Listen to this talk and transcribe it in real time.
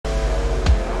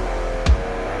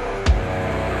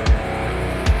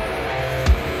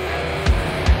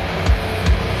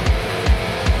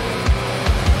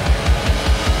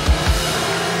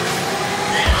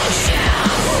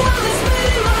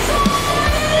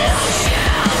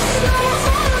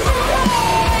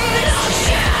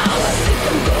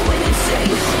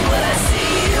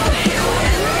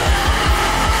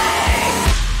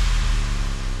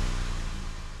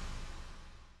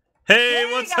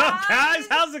guys?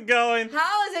 How's it going?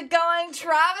 How is it going?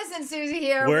 Travis and Susie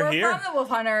here. We're here from the Wolf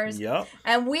Hunters. Yep.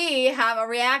 And we have a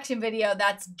reaction video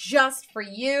that's just for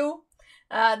you.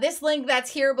 This link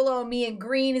that's here below me in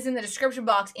green is in the description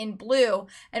box in blue.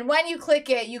 And when you click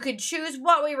it, you could choose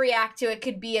what we react to. It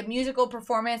could be a musical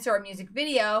performance or a music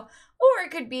video, or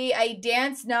it could be a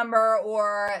dance number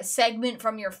or segment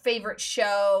from your favorite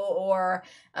show, or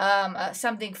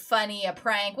something funny, a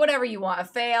prank, whatever you want, a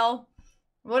fail,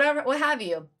 whatever, what have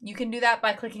you. You can do that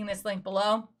by clicking this link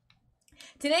below.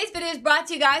 Today's video is brought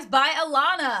to you guys by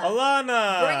Alana.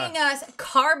 Alana! Bringing us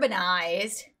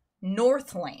Carbonized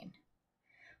Northlane.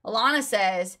 Alana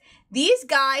says, these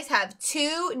guys have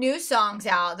 2 new songs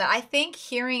out that I think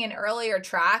hearing an earlier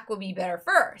track would be better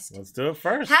first. Let's do it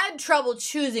first. Had trouble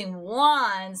choosing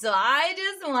one, so I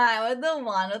just went with the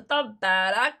one with the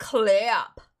better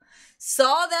clip.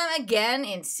 Saw them again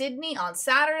in Sydney on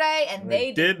Saturday, and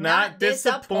they did not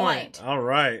disappoint. All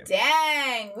right.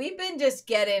 Dang, we've been just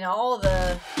getting all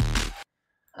the...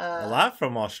 a lot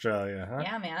from Australia, huh?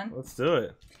 Yeah, man. Let's do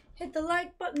it. Hit the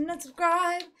like button and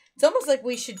subscribe. It's almost like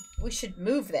we should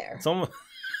move there. It's almost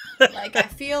like I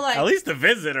feel like at least a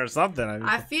visit or something.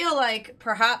 I feel like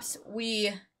perhaps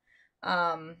we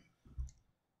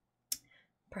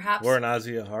perhaps we're an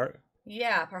Aussie at heart.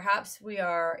 Yeah, perhaps we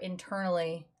are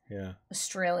internally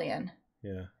Australian.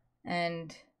 Yeah.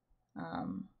 And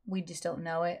we just don't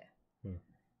know it.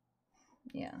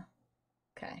 Yeah.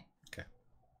 Okay. Okay.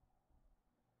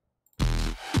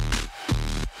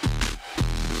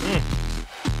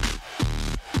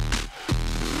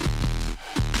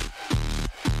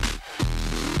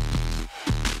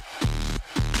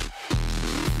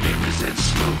 And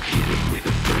smoke hit it with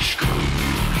a fresh coat.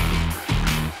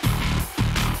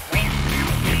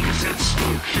 Fingers and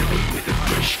smoke hit it with a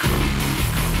fresh coat.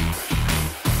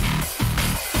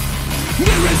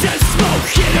 Mirrors and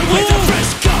smoke hit it with a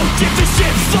fresh coat. If the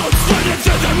ship floats running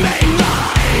through the main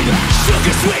line,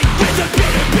 sugar sweet with a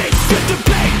bitter beat. Strip the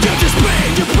pain of this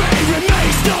brain. Your brain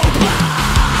remains no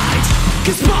blind.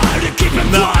 Conspire to keep it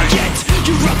quiet.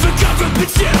 You run for cover but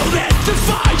still lit the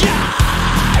fire.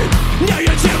 Now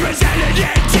your terror's at an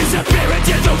end, disappear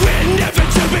into the wind, never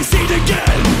to be seen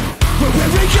again. We're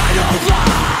wearing idle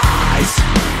lies,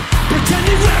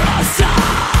 pretending we're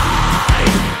outside.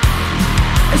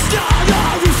 It's not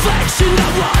a reflection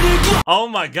of what it. Oh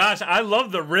my gosh, I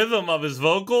love the rhythm of his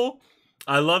vocal.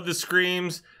 I love the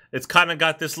screams. It's kind of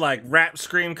got this like rap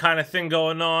scream kind of thing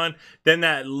going on. Then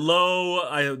that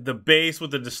low, the bass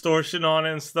with the distortion on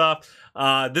it and stuff.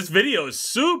 This video is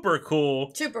super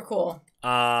cool. Super cool.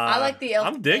 I like the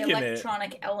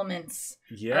electronic elements.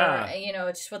 Yeah. You know,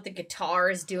 it's just what the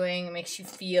guitar is doing. It makes you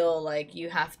feel like you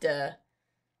have to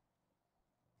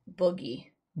boogie.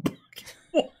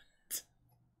 What?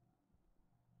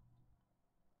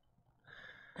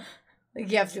 Like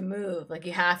you have to move. Like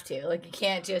you have to. Like you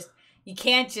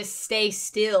can't just stay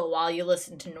still while you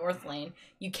listen to Northlane.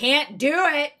 You can't do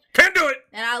it. Can't do it.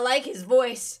 And I like his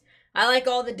voice. I like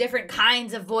all the different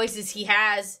kinds of voices he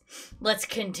has. Let's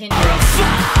continue.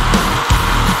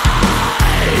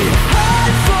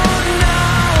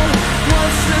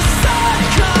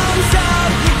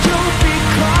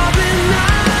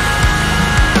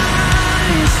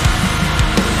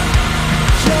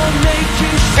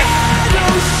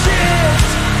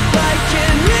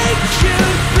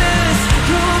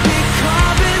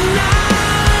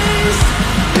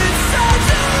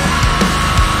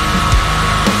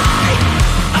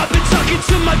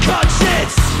 To my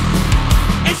conscience,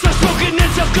 it's not spoken,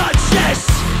 it's subconscious.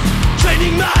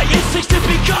 Training my instincts to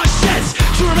be cautious,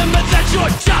 to remember that you're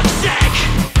toxic.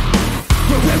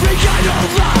 We're wearing idle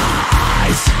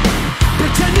lies,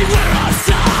 pretending we're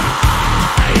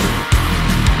outside.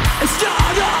 It's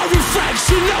not a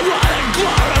reflection of what I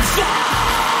glorify.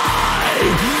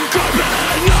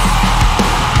 Carbonized.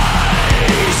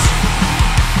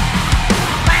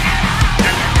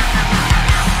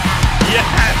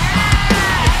 Yes.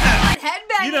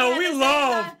 You know,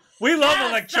 we love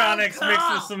electronics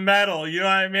mixed with some metal. You know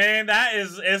what I mean?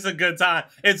 It's a good time.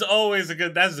 It's always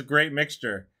that's a great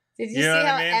mixture. Did you see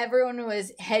how everyone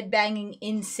was headbanging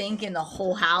in sync in the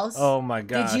whole house? Oh my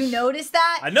gosh. Did you notice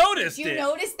that? I noticed it. Did you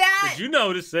notice that? Did you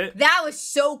notice it? That was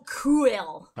so cool.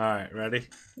 All right, ready?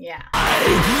 Yeah.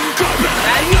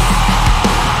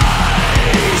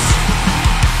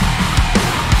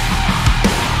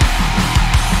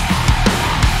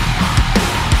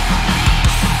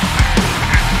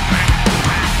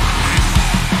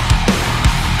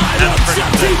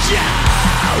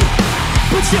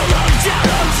 But you look down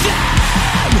on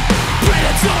them.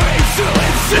 Predatory through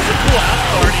and through.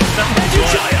 And you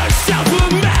call yourself a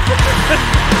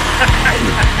man.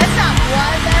 That's not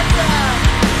blood, that's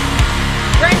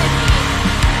grenadine.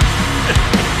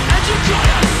 And you call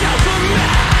yourself a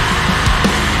man.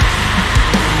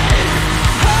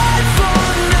 Hide for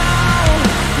now.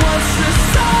 Once the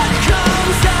sun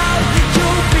comes out,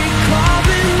 you'll be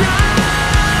carbonized.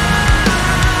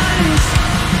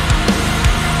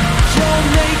 You're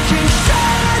making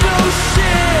shadow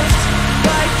shifts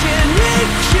like an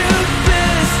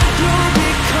incubus. You'll be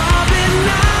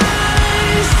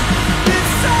carbonized. It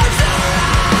sounds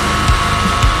alright.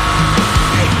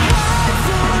 Hide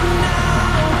for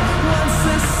now. Once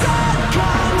the sun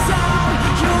comes out,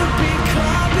 you'll be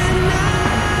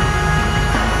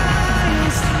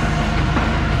carbonized.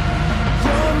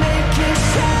 You're making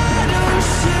shadow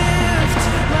shift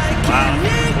like an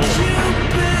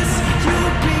incubus.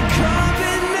 You'll be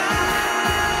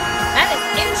carbonized. That is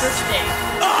interesting.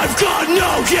 I've got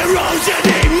no heroes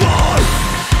anymore.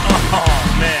 Oh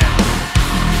man.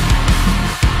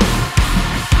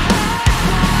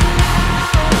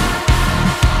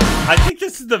 I think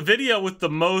this is the video with the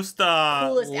most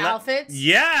Coolest outfits?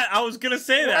 Yeah, I was gonna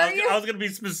say that. Were you? I was gonna be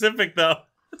specific though.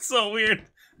 It's so weird.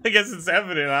 I guess it's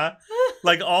evident, huh?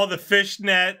 Like all the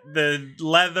fishnet, the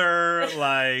leather,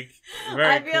 like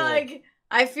very cool.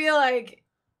 I feel like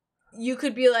you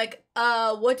could be like,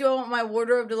 what do I want my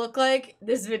wardrobe to look like?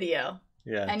 This video.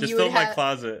 Yeah, and just you fill would my have-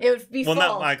 closet. It would be well, full.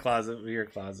 not my closet, but your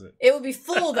closet. It would be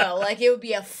full though. Like it would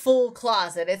be a full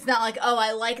closet. It's not like, oh,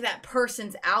 I like that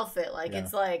person's outfit. Like Yeah.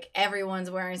 it's like everyone's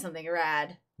wearing something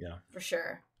rad. Yeah. For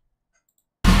sure.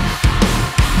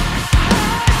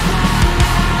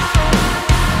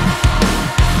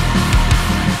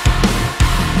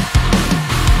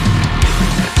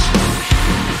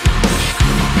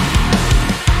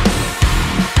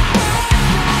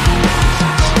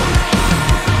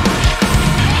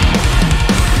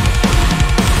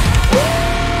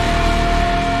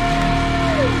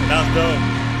 That was dope.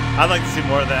 I'd like to see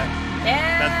more of that.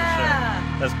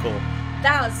 Yeah. That's cool.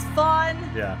 That was fun.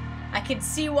 Yeah. I could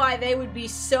see why they would be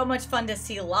so much fun to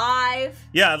see live.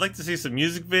 Yeah, I'd like to see some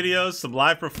music videos, some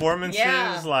live performances.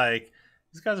 Yeah. Like,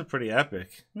 these guys are pretty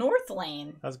epic.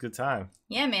 Northlane. That was a good time.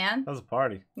 Yeah, man. That was a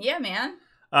party. Yeah, man.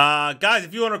 Guys,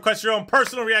 if you want to request your own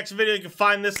personal reaction video, you can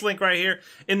find this link right here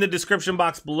in the description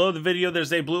box below the video.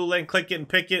 There's a blue link. Click it and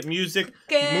pick it. Music,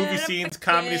 movie scenes,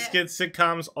 comedy skits,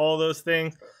 sitcoms, all those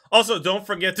things. Also, don't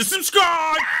forget to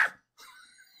subscribe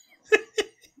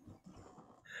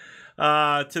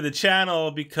to the channel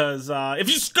because if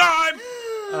you subscribe,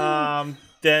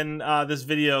 then this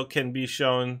video can be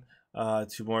shown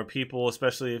to more people,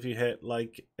 especially if you hit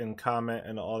like and comment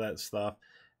and all that stuff.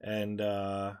 And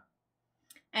yeah,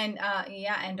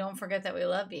 and don't forget that we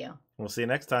love you. we'll see you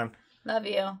next time. Love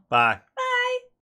you. Bye.